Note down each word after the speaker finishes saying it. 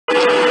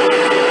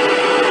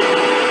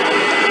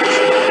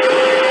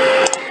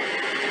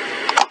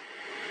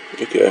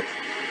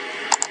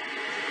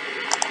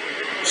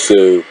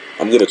So,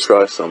 I'm gonna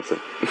try something.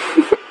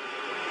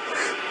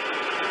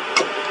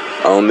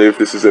 I don't know if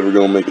this is ever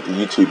gonna make it to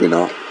YouTube or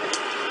not.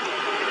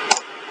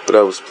 But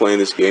I was playing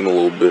this game a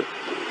little bit.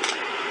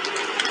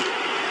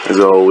 As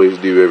I always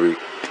do every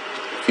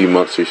few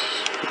months or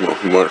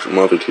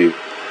month or two.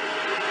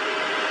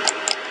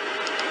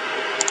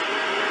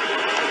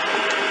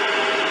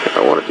 I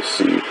wanted to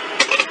see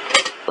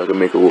if I could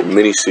make a little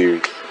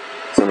mini-series.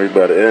 Somebody's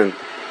about to end.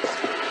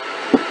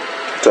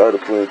 I'm tired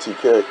of playing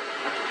TK.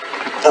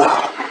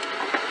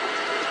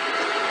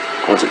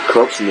 Bunch of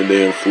cups on the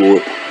damn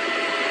floor.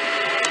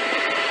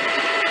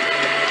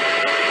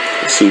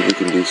 Let's see if we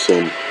can do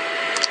some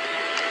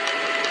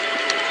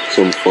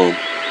fun.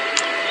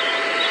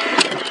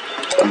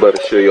 I'm about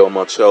to show y'all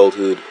my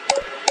childhood.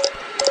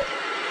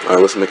 Alright,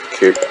 let's make a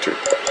character.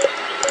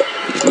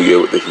 Usually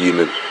go with the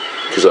human,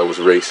 because I was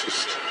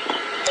racist.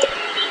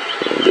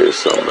 And there's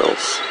something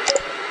else.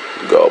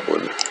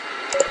 Goblin.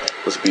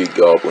 Let's be a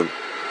goblin.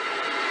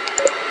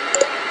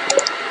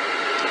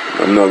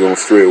 I'm not going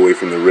to stray away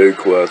from the red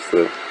class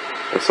though.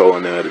 That's all I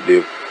know how to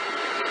do.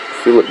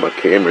 I feel like my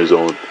camera's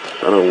on.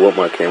 I don't want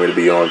my camera to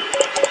be on.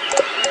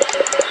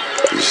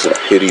 These some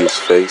hideous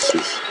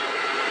faces.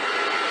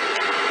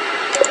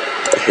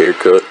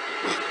 Haircut.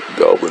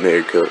 Goblin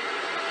haircut.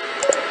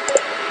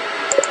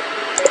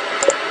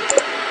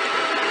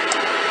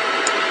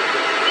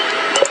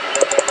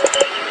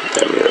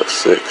 And we have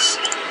 6.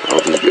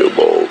 I'll just go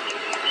bald.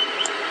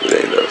 It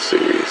ain't that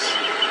serious.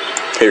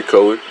 Hair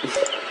color.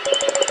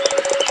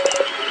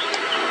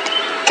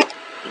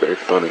 Very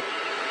funny.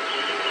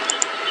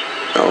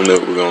 I don't know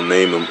what we're gonna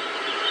name him.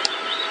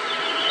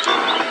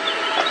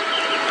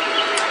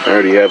 I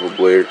already have a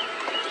Blair,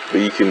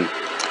 but you can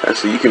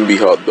be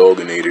Hot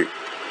Doginator.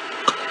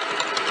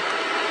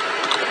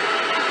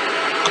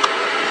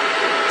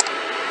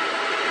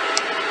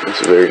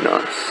 That's very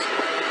nice.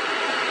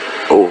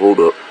 Oh, hold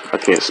up. I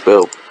can't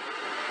spell.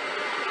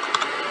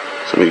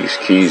 Some of these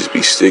keys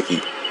be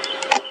sticky.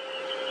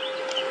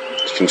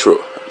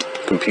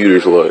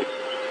 Computer's like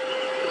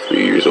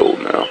 3 years old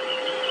now.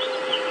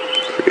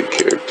 Create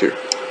character.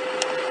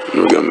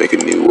 And we're gonna make a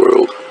new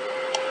world.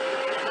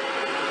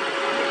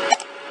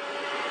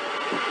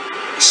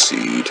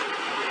 Seed.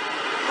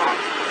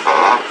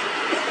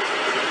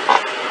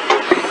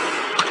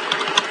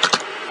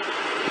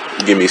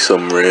 Give me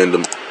some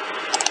random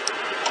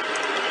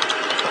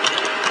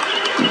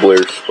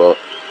Blair spot.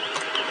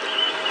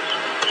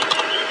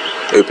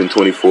 Open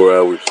 24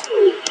 hours.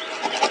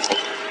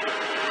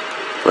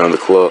 Around the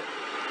clock.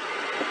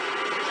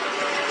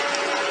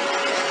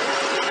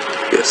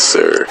 Yes,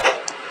 sir.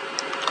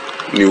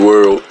 New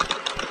world.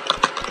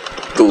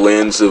 The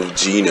lands of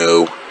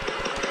Geno.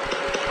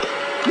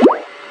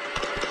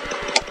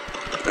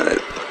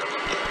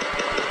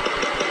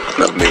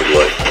 I've made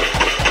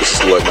this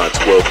is like my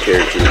 12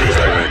 characters at this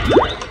point.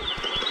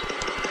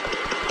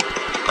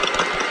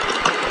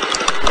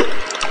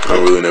 I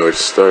don't really know where to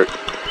start.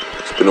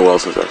 It's been a while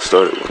since I've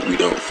started one. We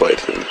don't fight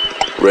him.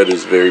 Red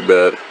is very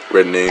bad.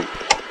 Red name.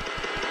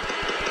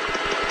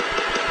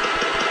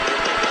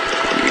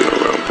 You go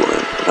around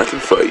playing. I can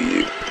fight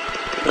you.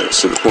 Alright,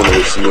 so the point of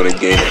this, you want to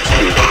gain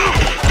XP.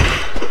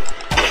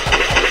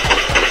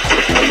 So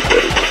you can be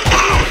better.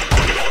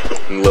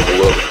 And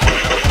level up.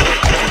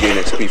 You gain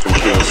XP from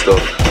killing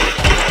stuff.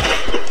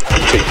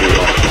 Take your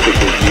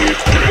gear.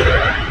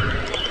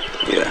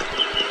 Yeah.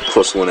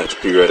 +1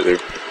 XP right there.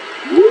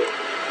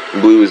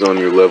 Blue is on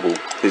your level.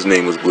 His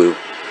name was Blue.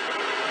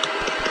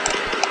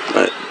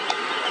 Alright.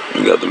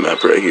 You got the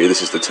map right here.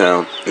 This is the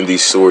town. And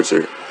these swords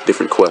are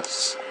different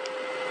quests.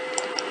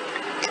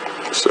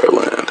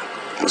 Starland.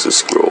 Let's just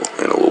scroll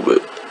in a little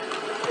bit.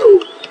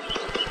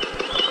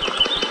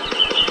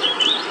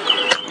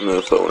 I don't know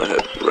if I want to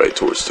head right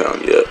towards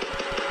town yet.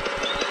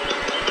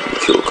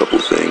 Kill a couple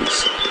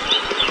things.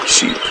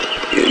 Sheep.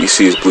 Yeah, you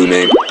see his blue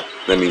name.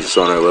 That means it's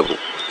on our level.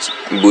 It's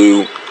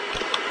blue.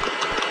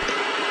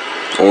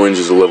 Orange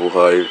is a level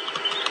higher.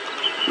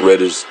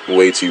 Red is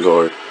way too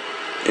hard.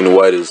 And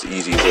white is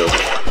easy as hell.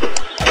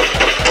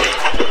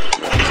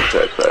 These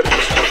attack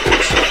patterns.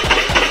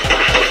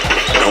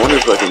 I wonder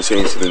if I can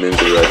change to the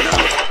ninja right now.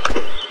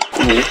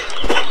 Ooh.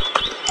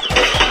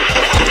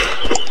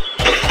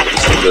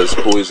 This one does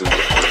poison.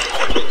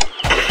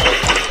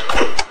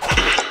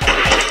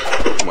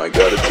 Oh my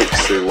god, it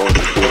takes so long to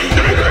kill me.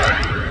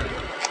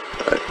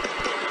 Alright.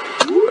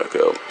 Back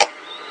out.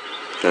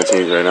 Can I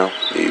change right now?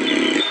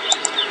 Yeah.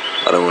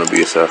 I don't want to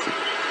be assassin.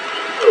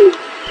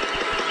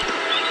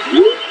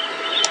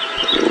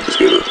 We'll just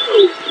go to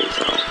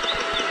town.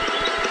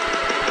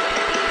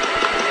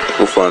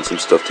 We'll find some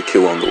stuff to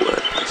kill on the way.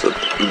 That's a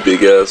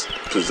big ass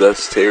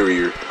possessed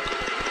terrier.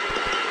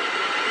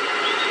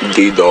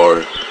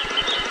 Gaydar.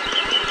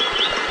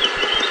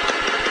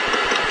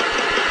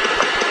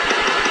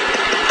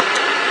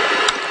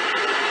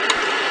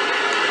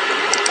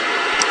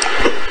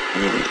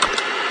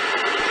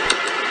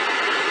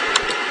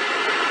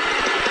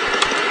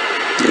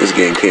 This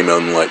game came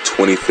out in like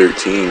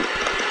 2013.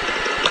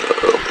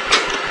 Uh-oh.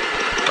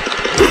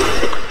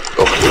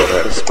 Oh, God, I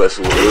had a a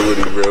special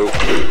ability, bro.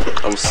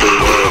 I'm so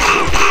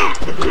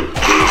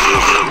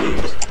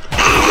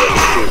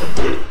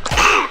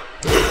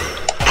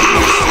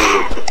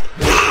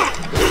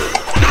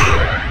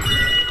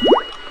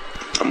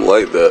I'm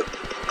like that.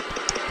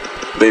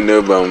 They know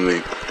about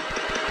me.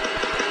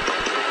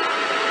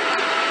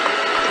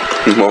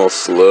 I'm all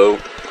slow.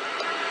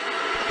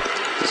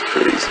 It's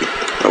crazy.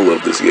 I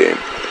love this game.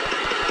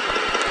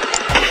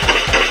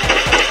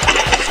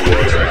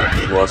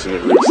 Just watching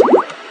it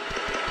recently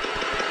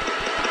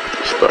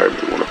inspired me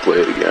to want to play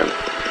it again.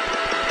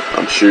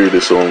 I'm sure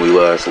this phase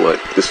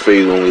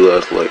only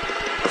lasts like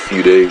a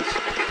few days.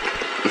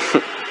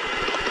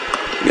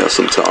 You got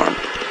some time.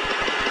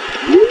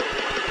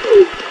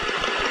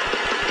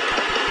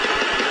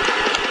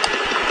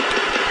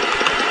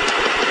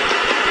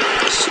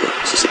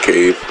 Is this a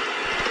cave?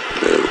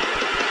 No.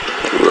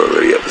 We're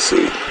already at the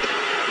city.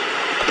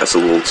 That's a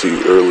little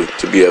too early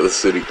to be at the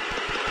city.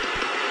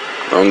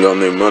 I don't got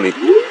no money.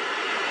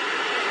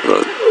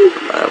 But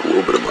I have a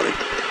little bit of money.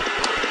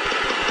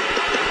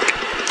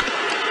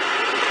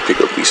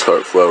 Pick up these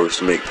heart flowers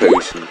to make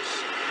potions.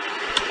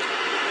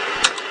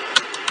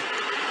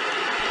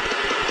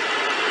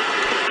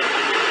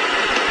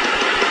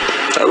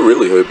 I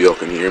really hope y'all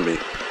can hear me.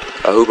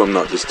 I hope I'm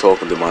not just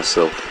talking to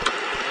myself.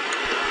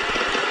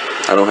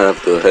 I don't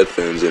have the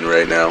headphones in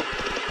right now.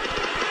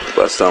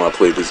 Last time I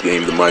played this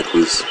game, the mic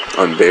was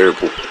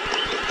unbearable.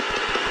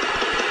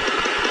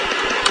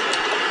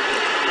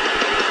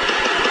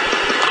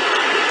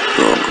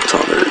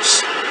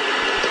 Connors,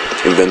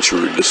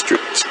 Adventurer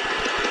District.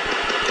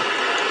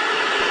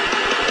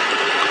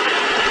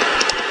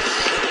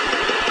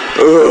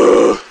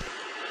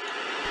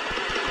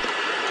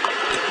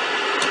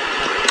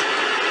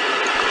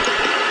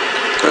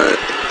 Alright,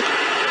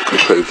 the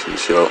potion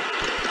shop.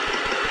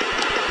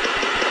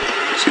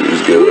 See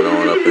what's going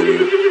on up in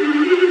here.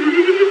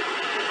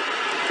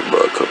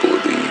 Buy a couple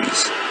of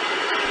these.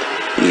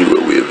 These are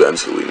what we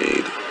eventually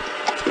need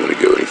if we want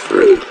to go any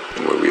further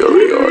than where we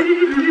already are.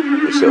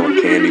 They're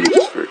selling candy, which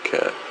is for a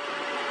cat.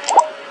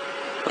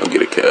 I'll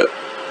get a cat.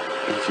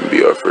 It can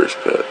be our first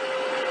pet.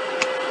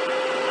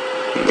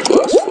 And the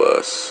glass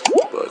flask.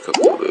 Buy a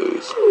couple of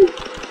those.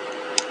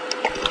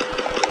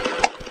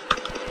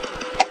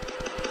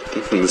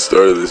 The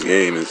start of this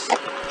game is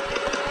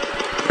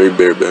very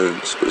bare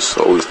bones, but it's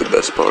always the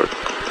best part.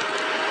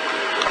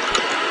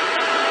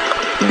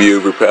 You'll be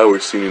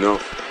overpowered soon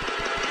enough.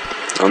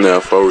 I don't know how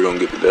far we're gonna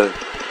get today.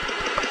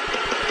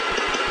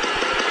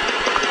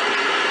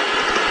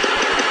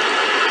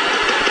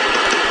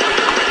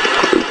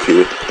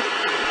 Okay.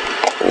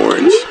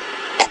 Orange.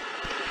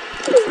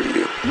 Good for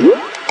you.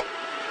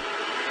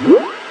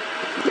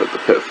 Got the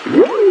pet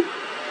food.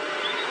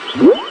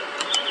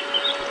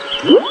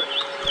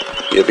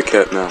 You have a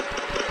cat now.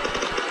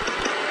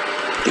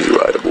 He's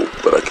rideable,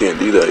 but I can't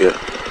do that yet.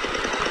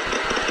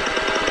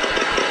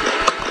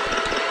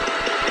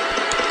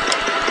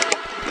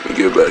 Let me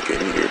go back in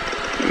here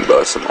and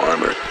buy some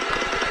armor.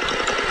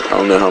 I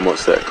don't know how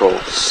much that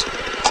costs.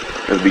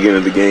 At the beginning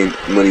of the game,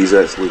 money's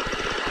actually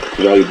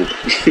valuable.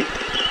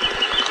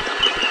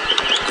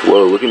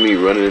 Whoa, look at me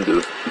running into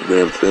the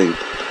damn thing.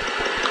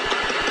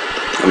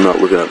 I'm not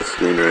looking at the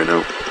screen right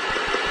now.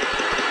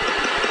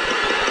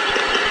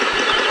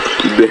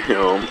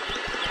 Damn,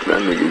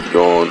 that nigga's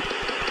gone.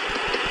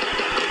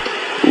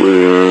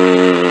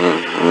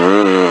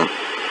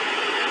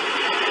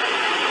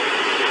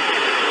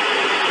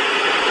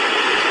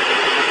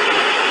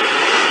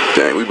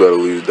 Dang, we better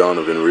lose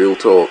Donovan, real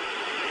talk.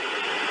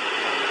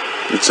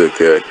 It's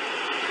okay.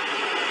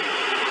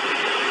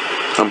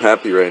 I'm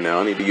happy right now.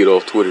 I need to get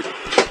off Twitter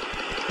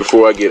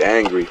before I get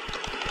angry.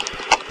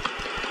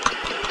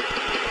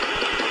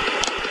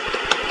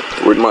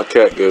 Where'd my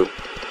cat go?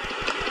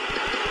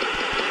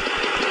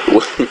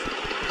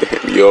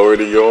 Damn, you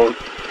already yawned?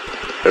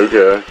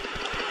 Okay.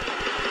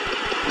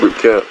 Rip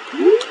cat.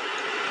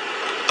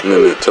 And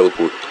then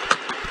teleport.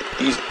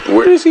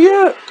 Where is he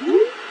at?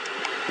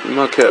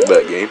 My cat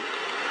back, game.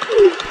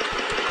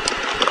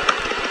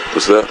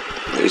 What's that?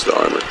 There's the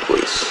armor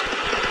place.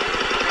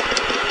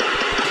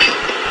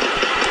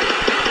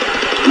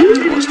 How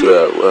much do I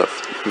have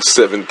left?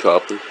 7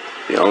 copper.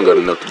 Yeah, I don't got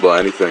enough to buy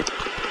anything.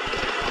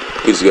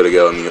 We just gotta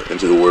go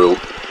into the world.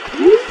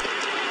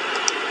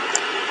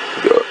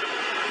 Got a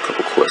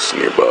couple quests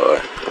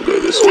nearby. I'll go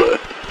this way.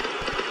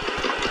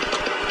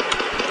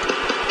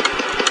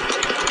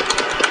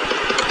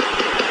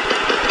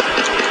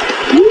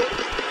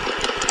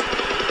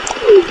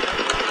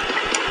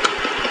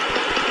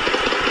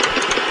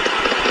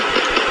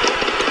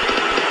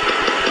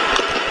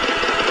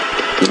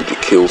 Need to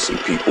kill some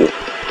people.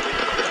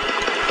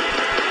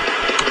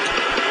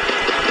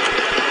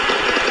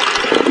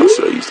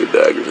 Should I use the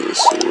daggers or the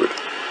sword?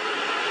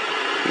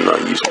 I'm not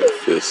using the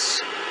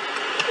fists.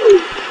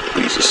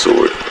 I'll use the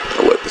sword.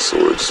 I like the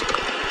swords.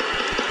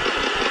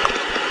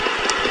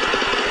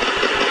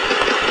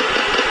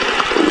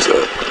 What was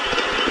that?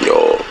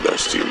 Y'all,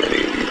 that's too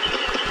many of you.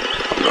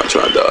 I'm not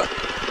trying to die.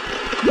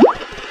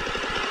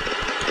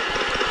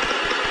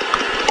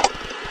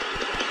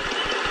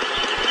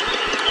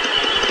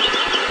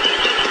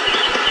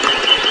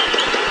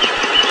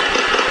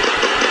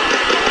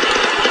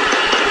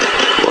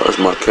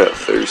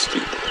 thirsty.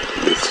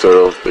 They start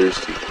off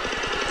thirsty.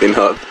 They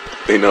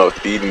not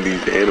feeding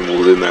these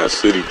animals in that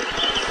city.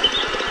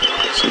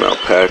 Some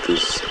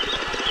alpacas.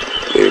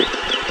 They're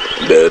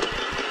dead.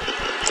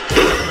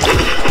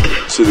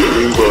 So the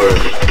green bar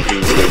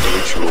means they're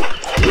neutral.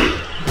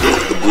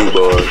 The blue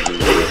bar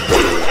means they're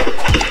friendly.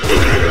 The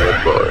red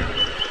bar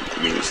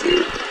means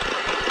they're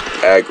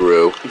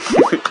aggro.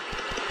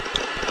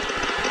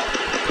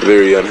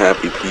 Very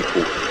unhappy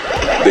people.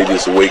 They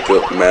just wake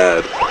up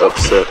mad,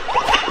 upset.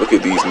 Look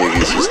at these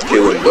niggas just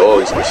killing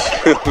dogs and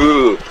shit.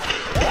 Bro.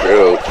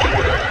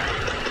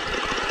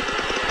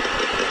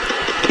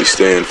 We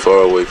staying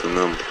far away from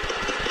them.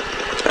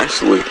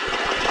 Actually,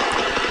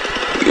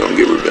 we gonna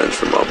get revenge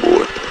from my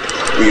boy.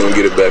 We gonna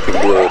get it back in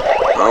blood.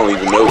 I don't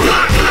even know him.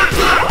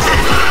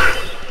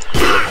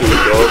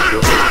 Killing dogs, yo.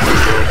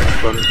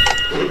 Funny.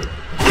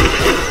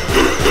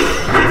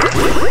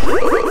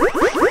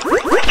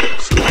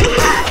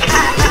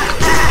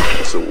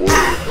 That's a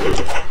warrior.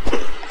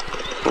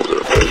 Hold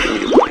up, bro. Give me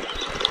your money.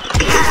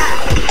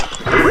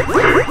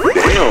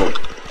 Damn.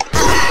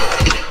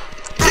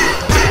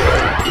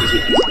 Let's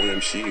hit this damn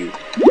shield.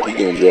 He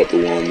gonna drop the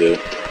wand there.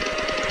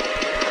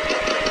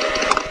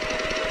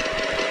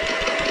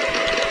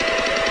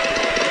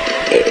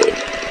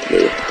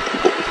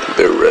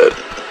 They're red.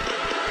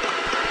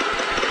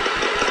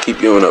 Keep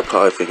going up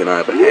high thinking I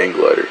have a hang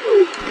glider.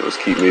 Let's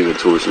keep moving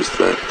towards this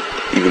thing.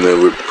 Even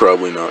though we're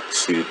probably not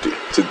suited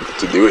to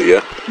do it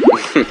yet.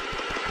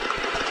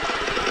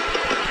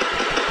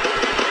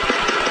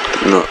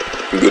 Not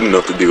good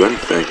enough to do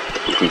anything.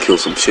 We can kill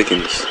some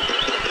chickens.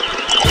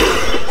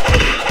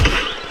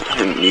 I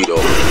didn't need all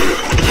of it.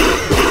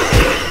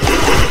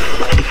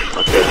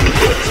 I can't do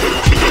that.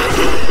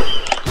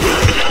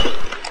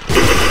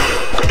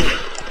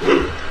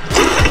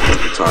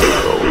 Time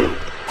out all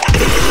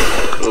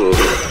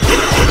over.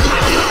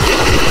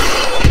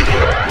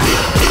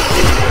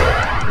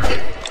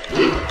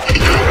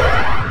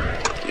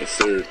 Yes,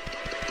 sir.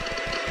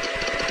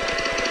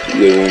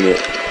 Leveling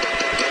up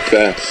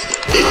fast.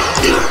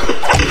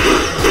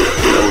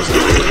 That was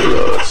the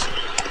us.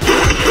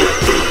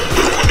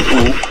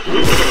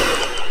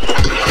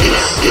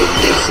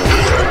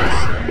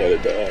 Gotta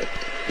die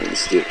on the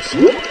sticks.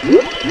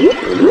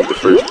 We'll read the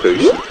first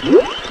potion.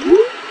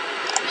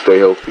 Stay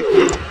healthy.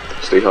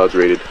 Stay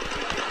hydrated.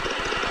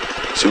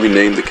 Should we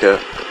name the cat?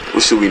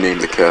 What should we name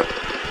the cat?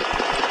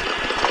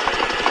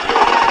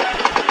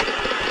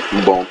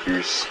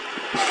 Bonkers.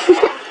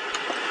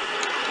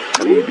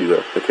 How do you do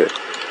that? Okay.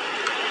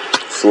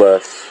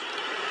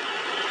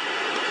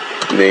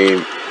 /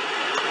 name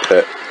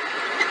pet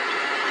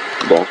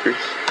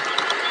Bonkers.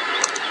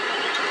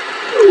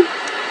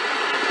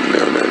 No,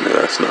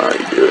 that's not how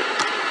you do it.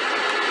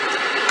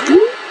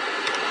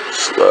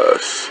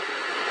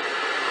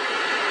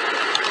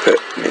 / pet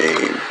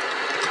name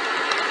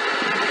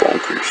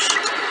Bonkers.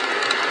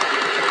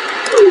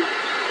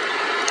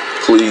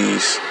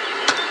 Please.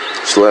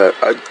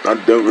 I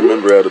don't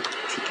remember how to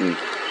freaking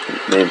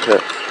name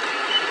pets.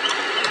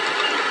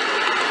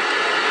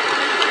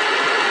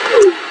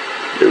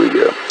 There we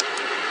go.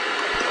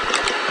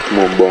 Come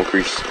on,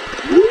 Bonkers.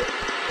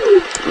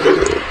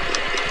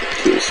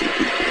 Kill some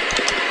people.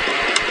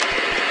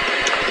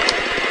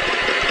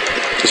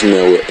 Just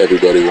know what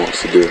everybody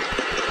wants to do.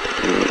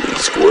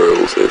 These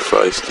squirrels, they're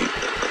feisty.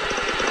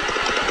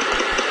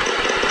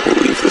 We'll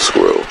leave the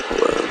squirrel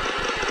alone.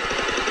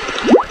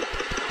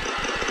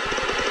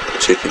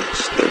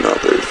 Chickens, they're not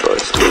very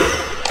feisty.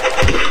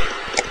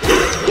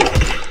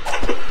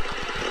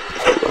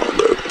 Hold on,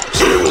 bro.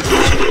 Stay away from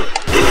the squirrel.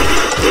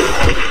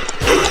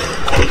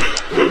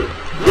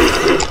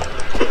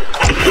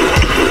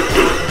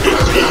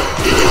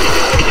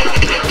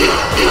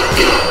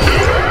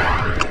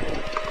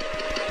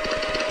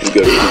 You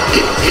gotta keep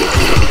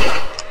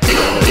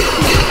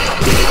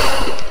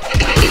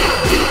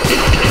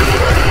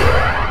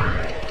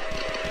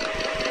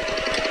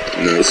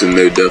No, it's a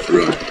no death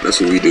run. That's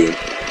what we doing.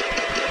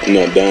 I'm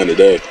not dying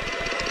today.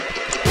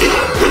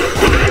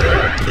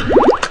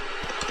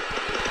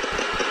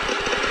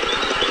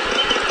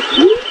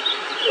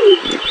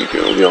 Keep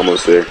going. We're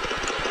almost there.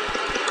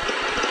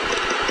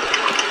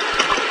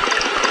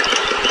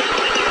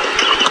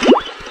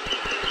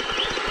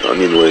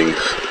 Onion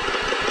wings.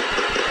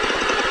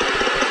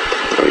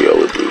 Oh,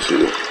 y'all are blue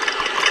too.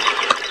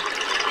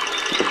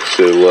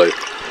 So like,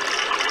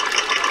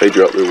 they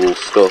drop their little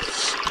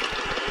stuffs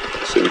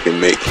so we can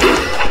make more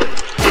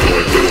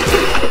food.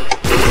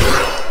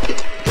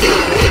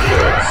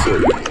 So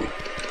easy.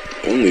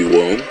 Only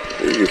one?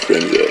 Where's your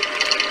friends at?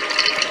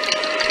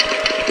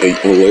 Hey,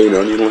 alone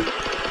onion one?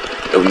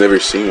 I've never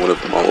seen one of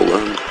them all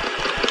alone.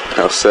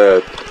 How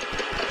sad.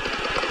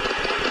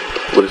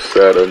 What a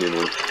sad onion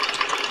one.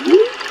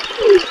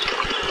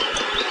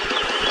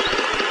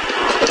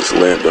 This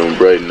lamp don't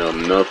brighten up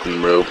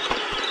nothing, bro.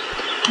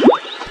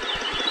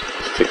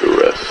 Let's take a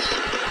rest.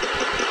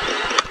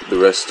 The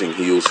resting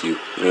heals you,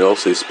 and it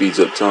also speeds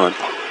up time.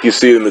 You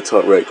see it in the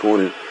top right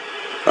corner.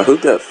 I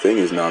hope that thing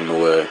is not in the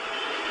way.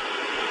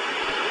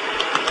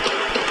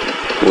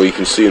 Well, you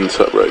can see in the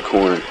top right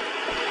corner.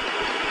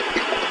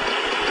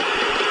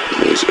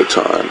 Here's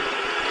your time.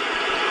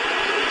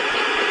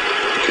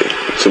 Okay,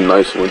 some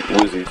nice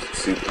wizards.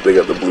 See, they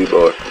got the blue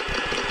bar.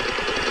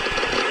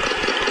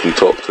 You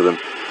talk to them.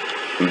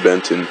 In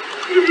Benton.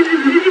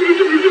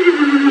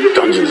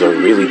 Dungeons are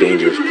really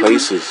dangerous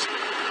places.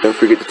 Don't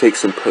forget to take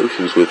some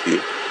potions with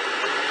you.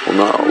 Well,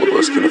 not all of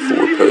us can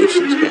afford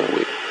potions, can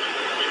we?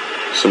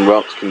 Some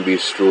rocks can be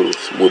destroyed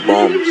with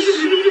bombs.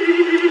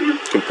 You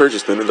can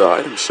purchase them in the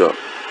item shop.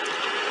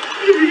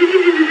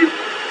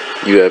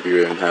 You have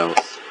your own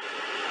house.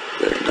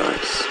 Very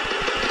nice.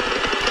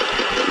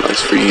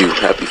 Nice for you.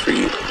 Happy for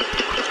you.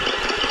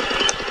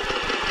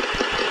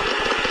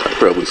 I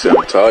probably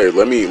sound tired.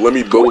 Let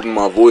me bolden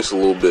my voice a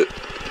little bit.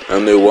 I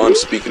don't know why I'm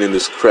speaking in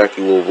this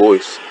cracky little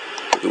voice.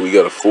 We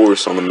got a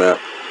forest on the map.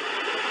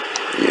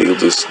 Yeah, you'll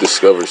just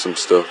discover some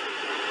stuff.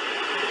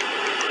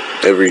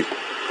 Every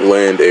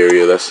land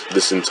area, that's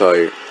this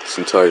entire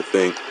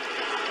thing,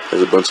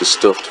 has a bunch of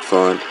stuff to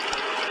find.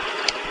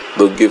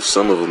 They'll give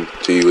some of them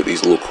to you with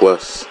these little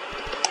quests.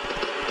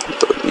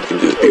 But you can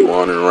just be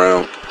wandering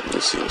around.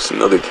 Let's see, it's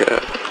another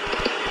cat.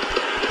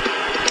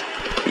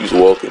 He's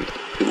walking.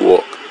 He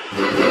walk.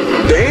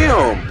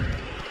 Damn!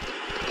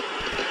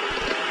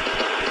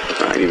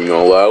 I ain't even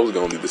gonna lie, I was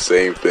gonna do the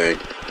same thing.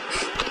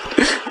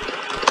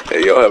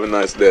 Hey, y'all have a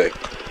nice day.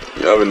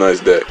 Y'all have a nice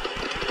day.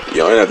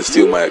 Y'all ain't have to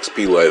steal my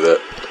XP like that.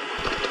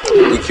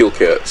 We kill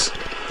cats.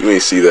 You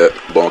ain't see that,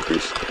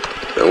 bonkers.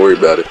 Don't worry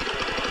about it.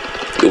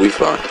 You'll be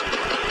fine.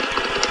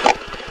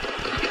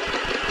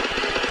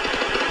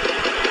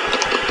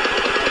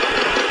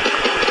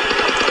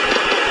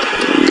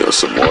 We got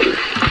some water.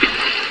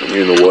 When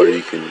you're in the water,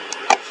 you can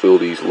fill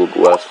these little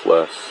glass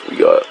flasks. We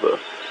got the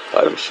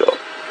item shop.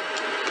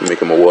 You can make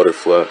them a water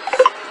flask.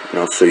 And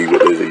I'll show you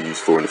what those are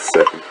used for in a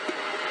second.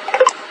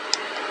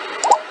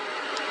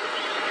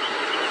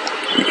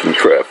 You can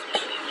craft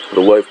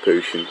the life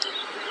potion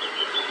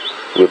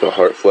with a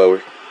heart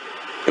flower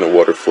and a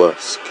water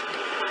flask.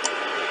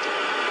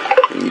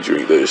 And you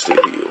drink those to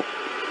heal.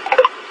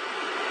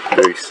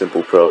 Very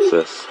simple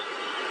process.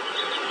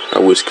 I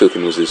wish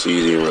cooking was this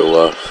easy in real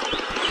life.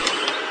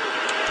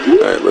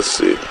 Alright, let's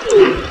see.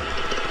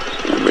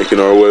 We're making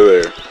our way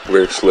there.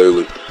 Very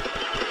slowly.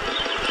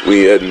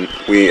 We ain't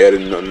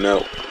adding nothing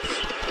out.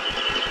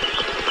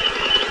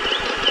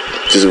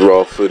 Just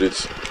raw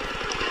footage.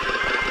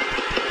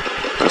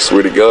 I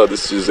swear to God,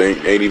 this just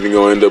ain't even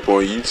gonna end up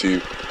on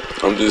YouTube.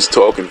 I'm just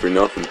talking for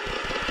nothing.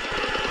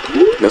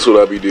 That's what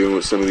I be doing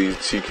with some of these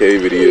 2K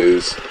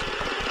videos.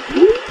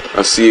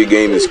 I see a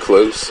game is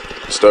close,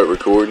 start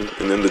recording,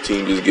 and then the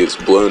team just gets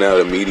blown out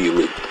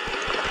immediately.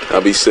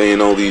 I'll be saying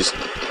all these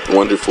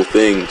wonderful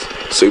things,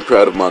 so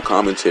proud of my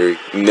commentary,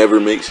 never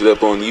makes it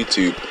up on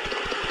YouTube.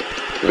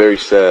 Very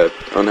sad,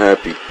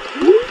 unhappy,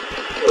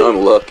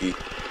 unlucky.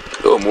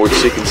 Oh, more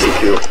chickens to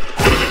kill.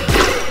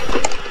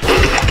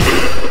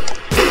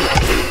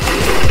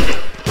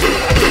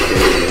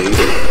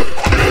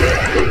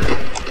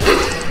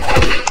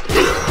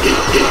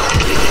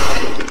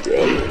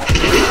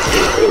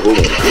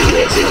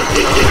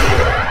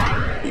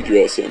 You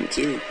got something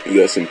too.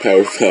 You got some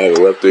power 5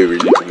 left over.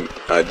 You can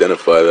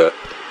identify that.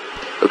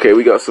 Okay,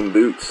 we got some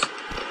boots.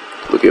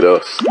 Look at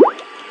us.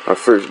 Our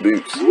first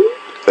boots.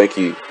 Thank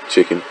you,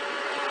 chicken.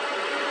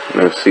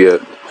 Now see, I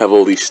have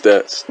all these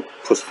stats.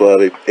 Plus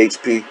 5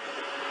 HP.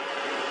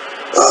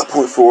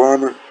 0.4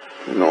 armor.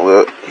 And all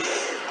that.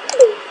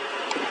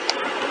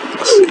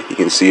 Let's see. You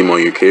can see them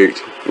on your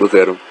character. Look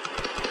at them.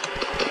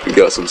 We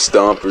got some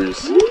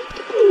stompers.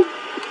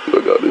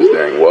 Look, got this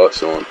dang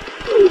watch on.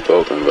 What are you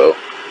talking about?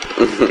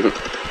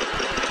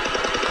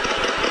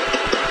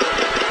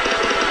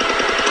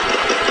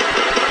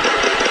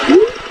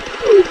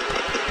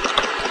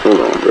 Hold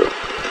on, bro.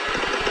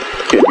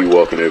 Can't be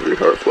walking over your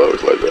heart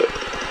flowers like that.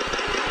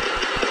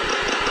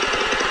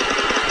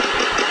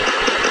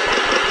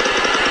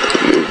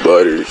 No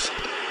biters.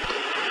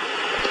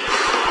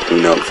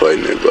 We're not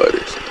fighting no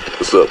biters.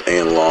 What's up,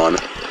 Anlon?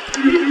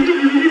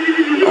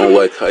 I don't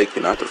like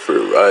hiking, I prefer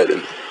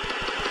riding.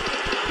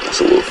 That's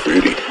a little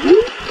fruity.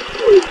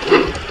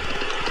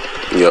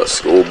 You got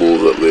skull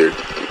bulls up there.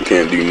 You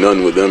can't do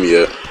nothing with them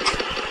yet.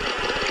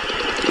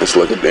 That's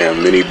like a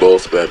damn mini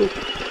boss battle.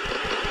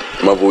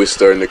 My voice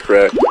starting to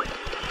crack.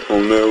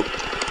 Oh no.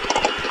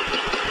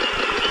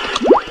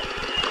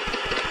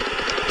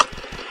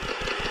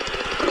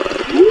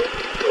 Alright.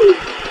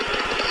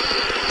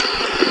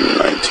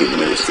 19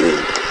 minutes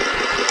in.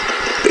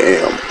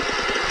 Damn.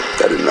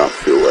 That did not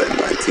feel like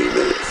 19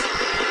 minutes.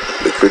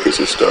 The crickets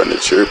are starting to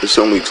chirp. It's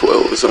only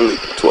 12. It's only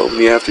 12 in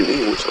the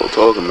afternoon. What y'all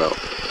talking about?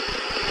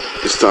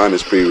 This time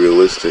is pretty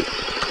realistic.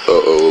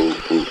 Uh-oh.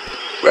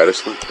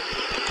 Radisling?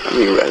 I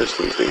mean,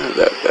 Radislings, they aren't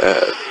that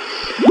bad.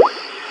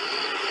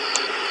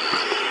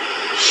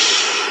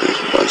 Shh, there's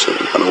a bunch of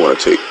them. I don't want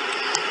to take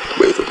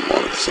both of them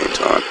on at the same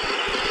time.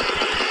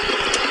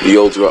 The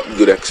old drop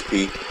good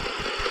XP.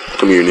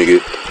 Come here,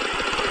 nigga.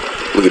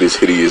 Look at this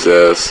hideous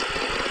ass.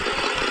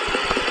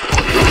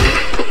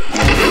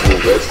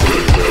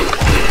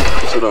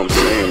 That's what I'm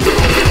saying, bro.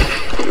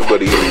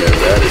 Nobody eating that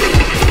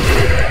Radislings.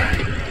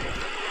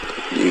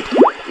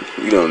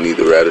 You don't need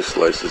the radish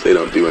slices. They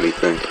don't do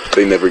anything.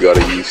 They never got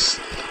a use.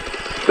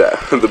 That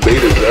the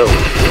beta's out.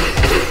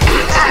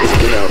 It's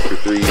been out for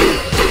 3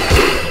 years.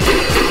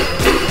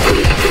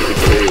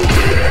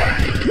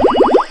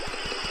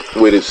 It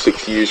waited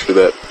 6 years for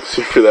that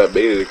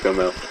beta to come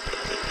out,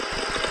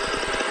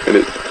 and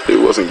it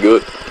wasn't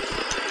good.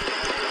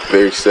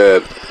 Very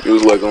sad. It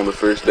was like on the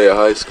first day of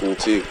high school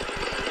too.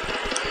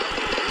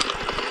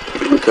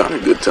 They were kind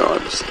of good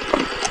times.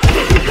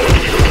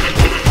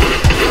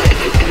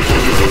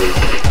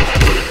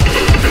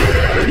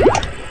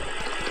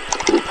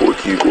 Poor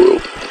Cube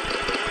World.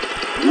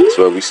 That's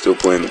why we still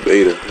playing the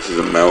beta. This is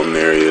a mountain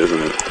area,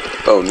 isn't it?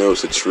 Oh no,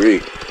 it's a tree.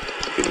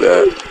 Look at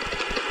that.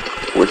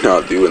 We're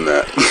not doing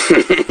that.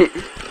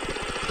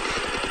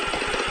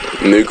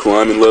 New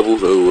climbing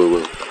levels? Oh, whoa,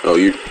 whoa. Oh,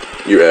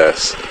 your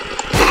ass.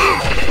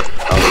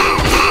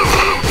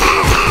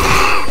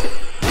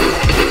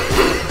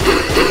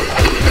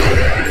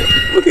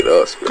 Look at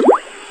us, bro.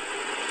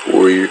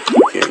 Warrior.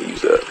 Can't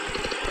use that.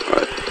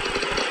 Alright.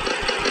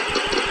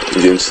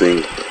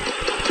 Ginseng.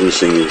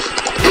 Ginseng is...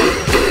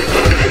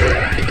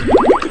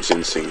 Make the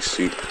ginseng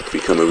soup if we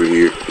come over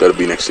here. That'll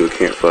be next to a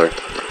campfire.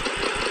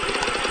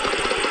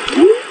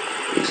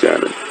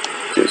 Examine.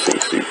 Ginseng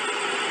soup.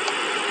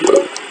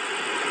 Whoa.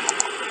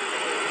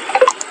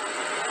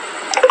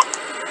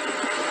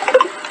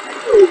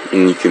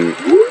 And you can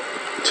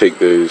take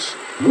those,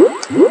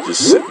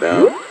 just sit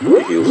down,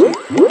 it heals you.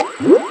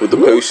 With the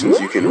potions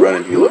you can run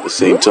and heal at the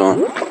same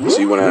time, so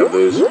you want to have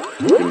those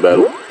in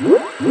battle.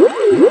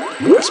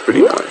 That's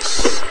pretty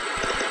nice.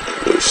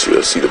 Oh shit,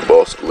 I see the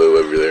boss glow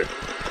over there.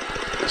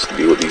 Has to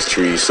deal with these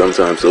trees.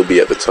 Sometimes they'll be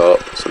at the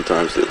top,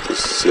 sometimes they'll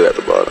just sit at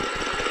the bottom.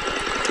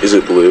 Is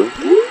it blue?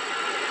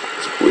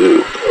 It's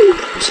blue.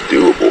 It's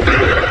doable.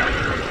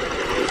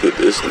 Look at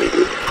this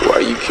nigga. Why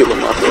are you killing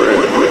my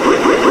friend?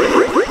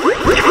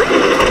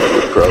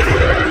 Probably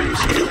not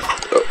lose you.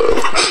 Uh-oh.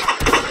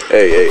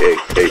 Hey.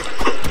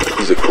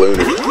 He's a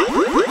cloner.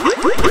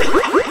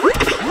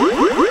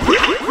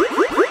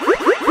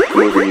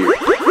 Come over here.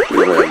 We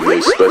don't have no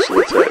special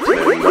attacks,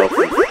 man.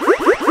 Nothing.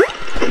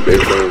 And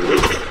baby, we're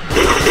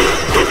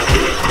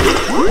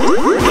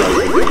not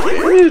even doing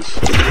damage.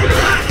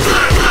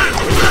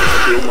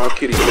 Kill my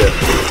kitty cat.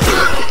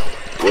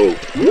 Whoa.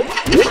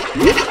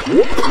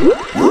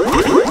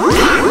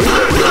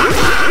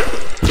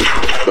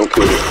 Don't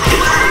kill me.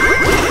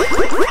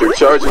 They're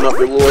charging up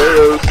their little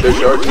arrows. They're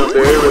charging up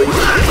their arrows.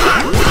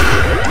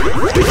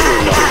 They're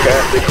killing my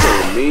cat. They're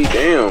killing me.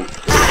 Damn.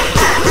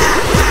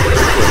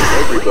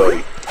 They're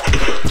killing everybody.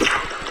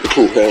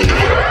 Oh, hell no.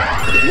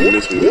 You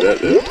miss me with that,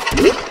 though.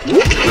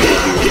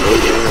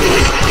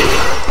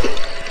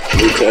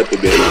 No type of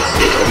damage.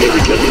 I've never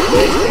done the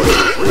boss fight.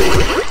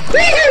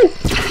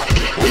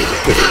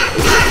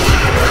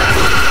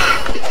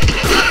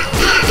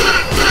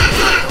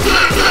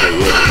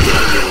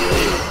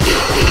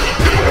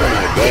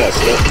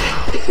 Stop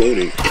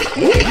cloning.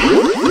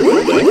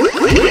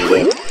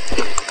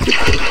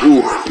 Ooh,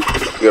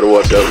 you gotta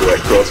watch out for that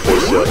crossbow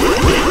shot.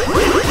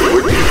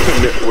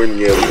 We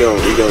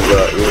don't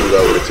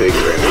got what it takes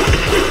right now.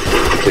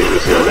 Take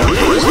this guy down.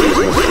 Just use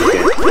as much as we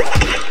can.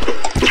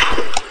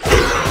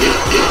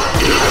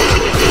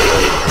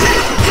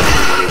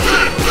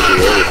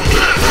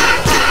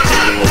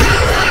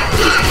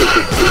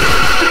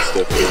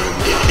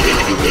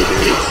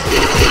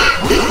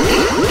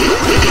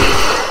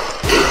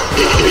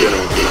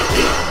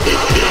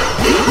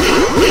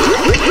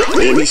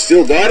 Damn, he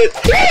still got it?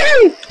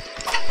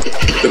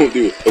 Don't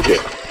do it. Okay.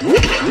 Oh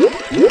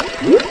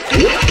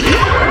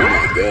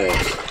my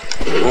gosh.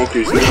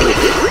 Bonkers now.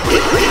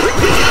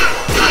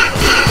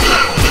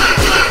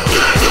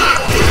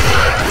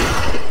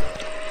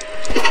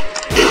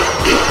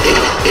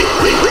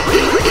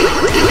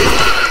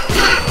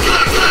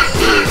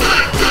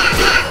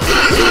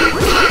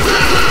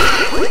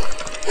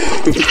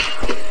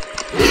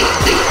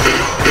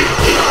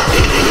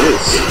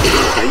 Miss.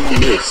 How you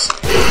miss?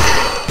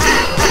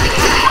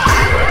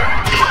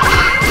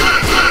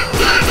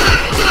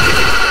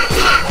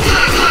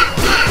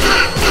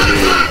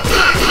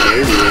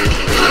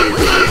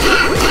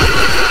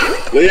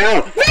 Lay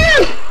down! No!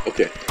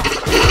 Okay.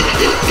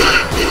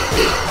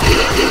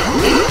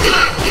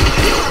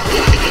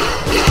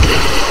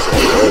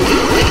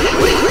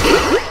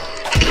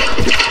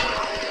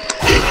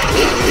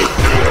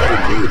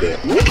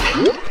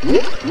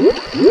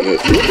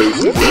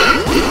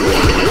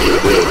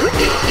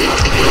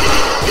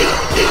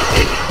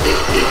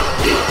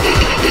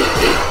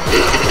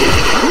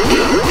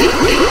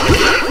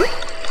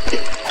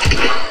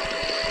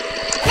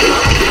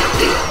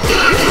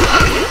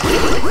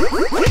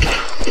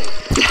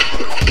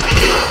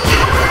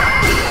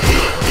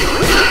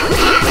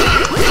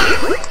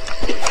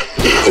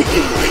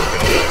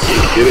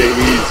 It ain't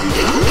easy.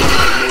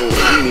 No,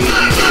 we need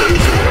these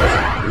places.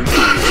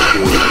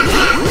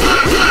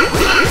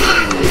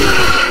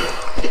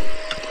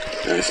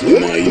 Actually,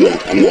 no,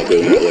 I'm not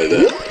doing that like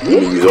that. I'm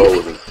gonna use all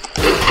of them.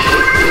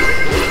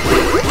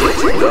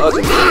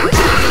 Dodging.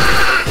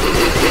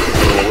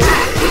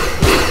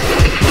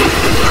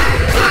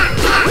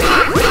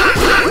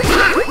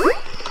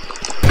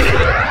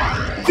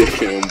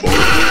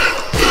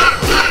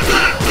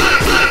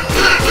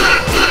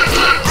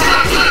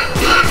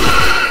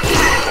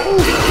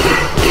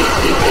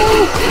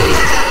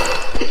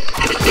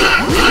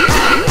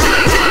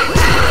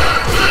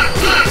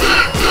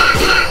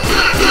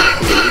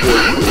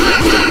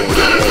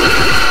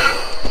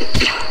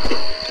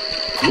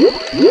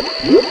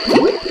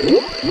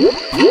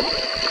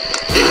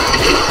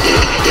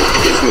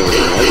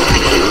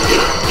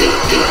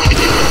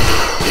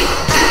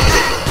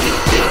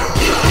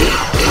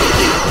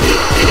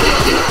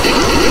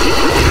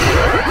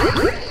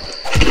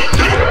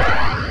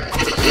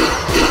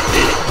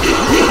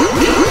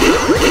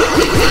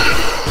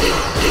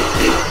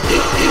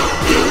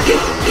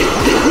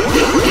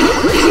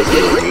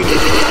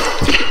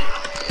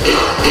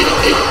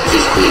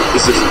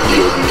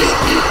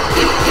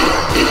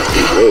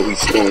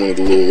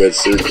 little red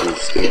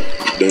circles.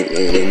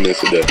 Don't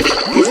mess with that.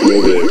 Get from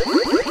over there.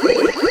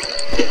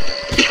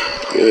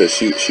 Yeah,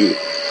 shoot. You know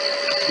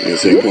what I'm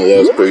saying? My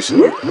last person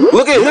here.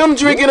 Look at him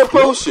drinking a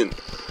potion!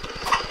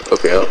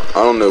 Okay, I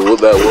don't know what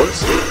that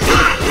was.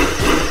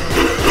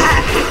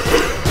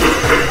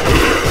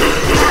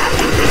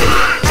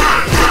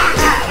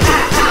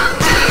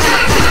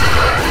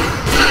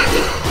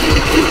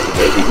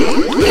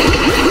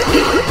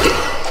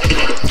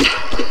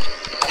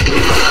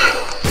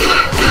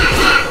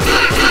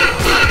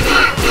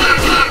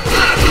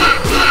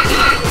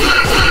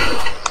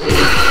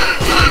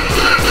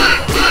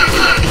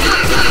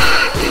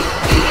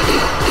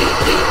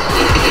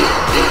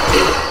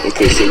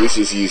 Okay, so we're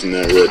just using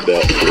that red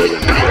dot forever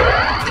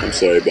now. I'm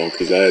sorry,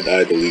 Bonkers. I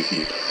had to leave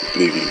you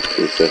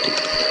for a second.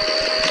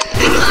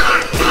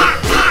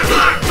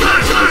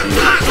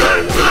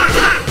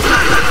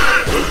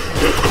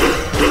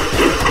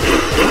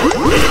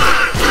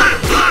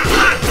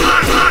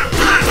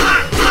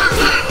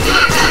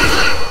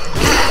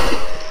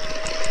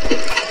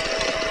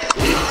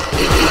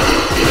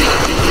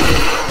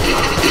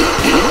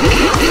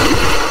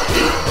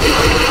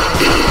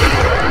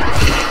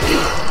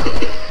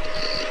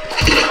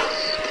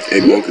 Hey,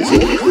 Bonkers,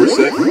 hold me for a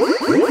second.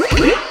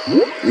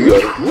 You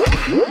got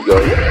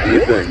it. Do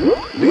your thing.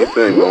 Do your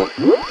thing, Bonk.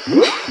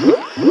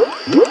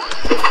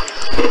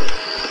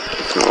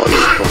 Oh, this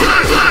is fun.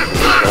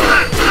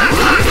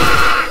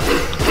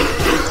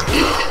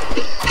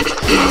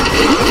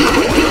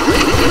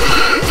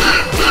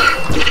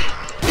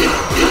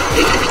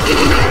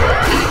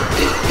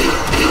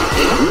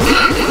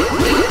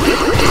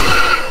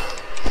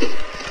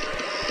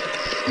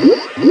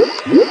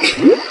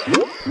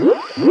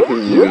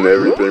 Using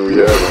everything we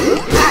have on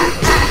this.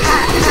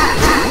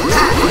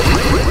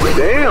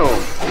 Damn!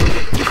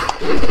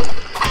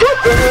 What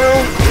the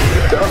hell?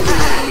 Stop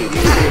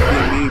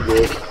me, bro.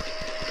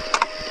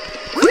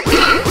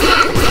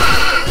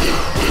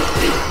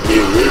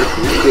 Yeah, we're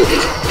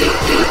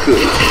good.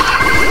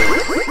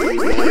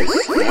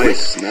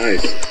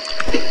 Nice.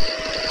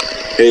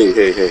 Hey.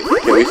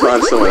 Can we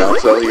find someone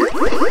else out here?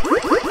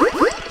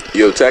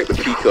 Yo, attack the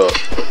peacock.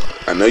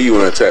 I know you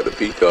want to attack the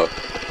peacock.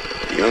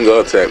 You don't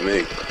gotta attack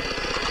me.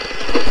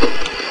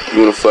 You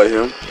wanna fight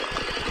him?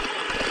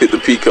 Hit the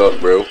peacock,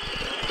 bro.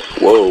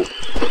 Whoa.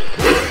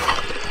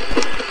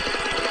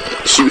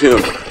 Shoot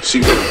him. Oh,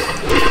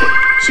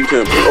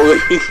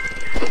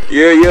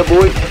 yeah,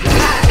 boy.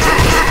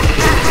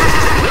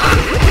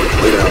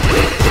 Lay down.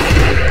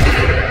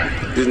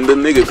 Didn't the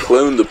nigga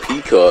clone the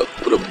peacock?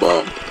 What a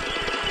bum.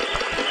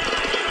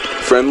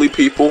 Friendly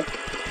people.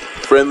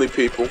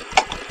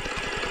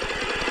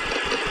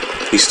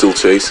 He's still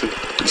chasing.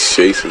 He's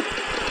chasing.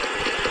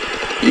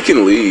 You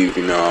can leave,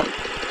 you know.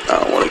 I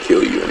don't want to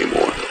kill you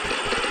anymore.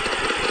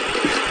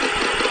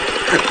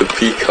 The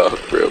peacock,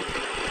 bro.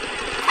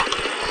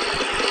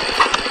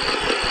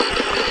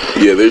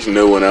 Yeah, there's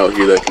no one out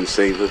here that can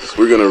save us.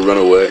 We're gonna run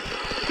away.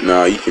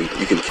 Nah, you can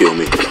kill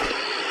me.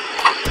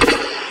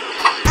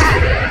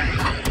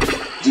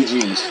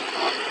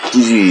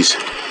 GG's.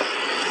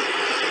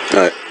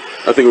 Alright,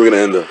 I think we're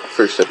gonna end the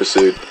first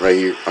episode right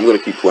here. I'm gonna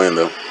keep playing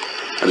though.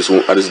 I just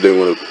didn't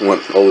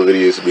want all the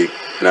videos to be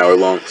an hour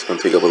long. It's gonna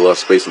take up a lot of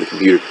space on the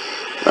computer.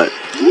 Alright.